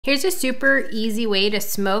Here's a super easy way to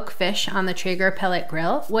smoke fish on the Traeger Pellet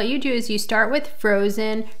grill. What you do is you start with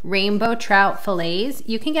frozen rainbow trout fillets.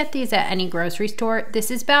 You can get these at any grocery store. This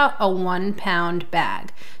is about a 1 pound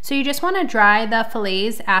bag. So you just want to dry the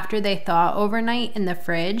fillets after they thaw overnight in the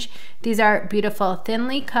fridge. These are beautiful,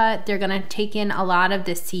 thinly cut. They're gonna take in a lot of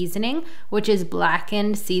the seasoning, which is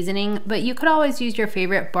blackened seasoning, but you could always use your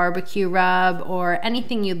favorite barbecue rub or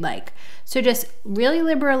anything you'd like. So just really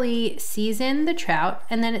liberally season the trout,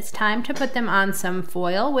 and then it's time to put them on some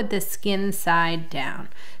foil with the skin side down.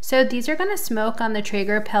 So these are gonna smoke on the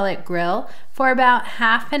Traeger Pellet grill for about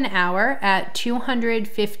half an hour at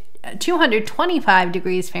 225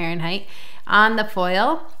 degrees Fahrenheit on the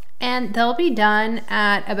foil, and they'll be done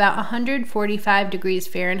at about 145 degrees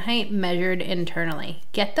Fahrenheit measured internally.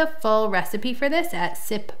 Get the full recipe for this at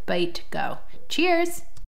Sip Bite Go. Cheers!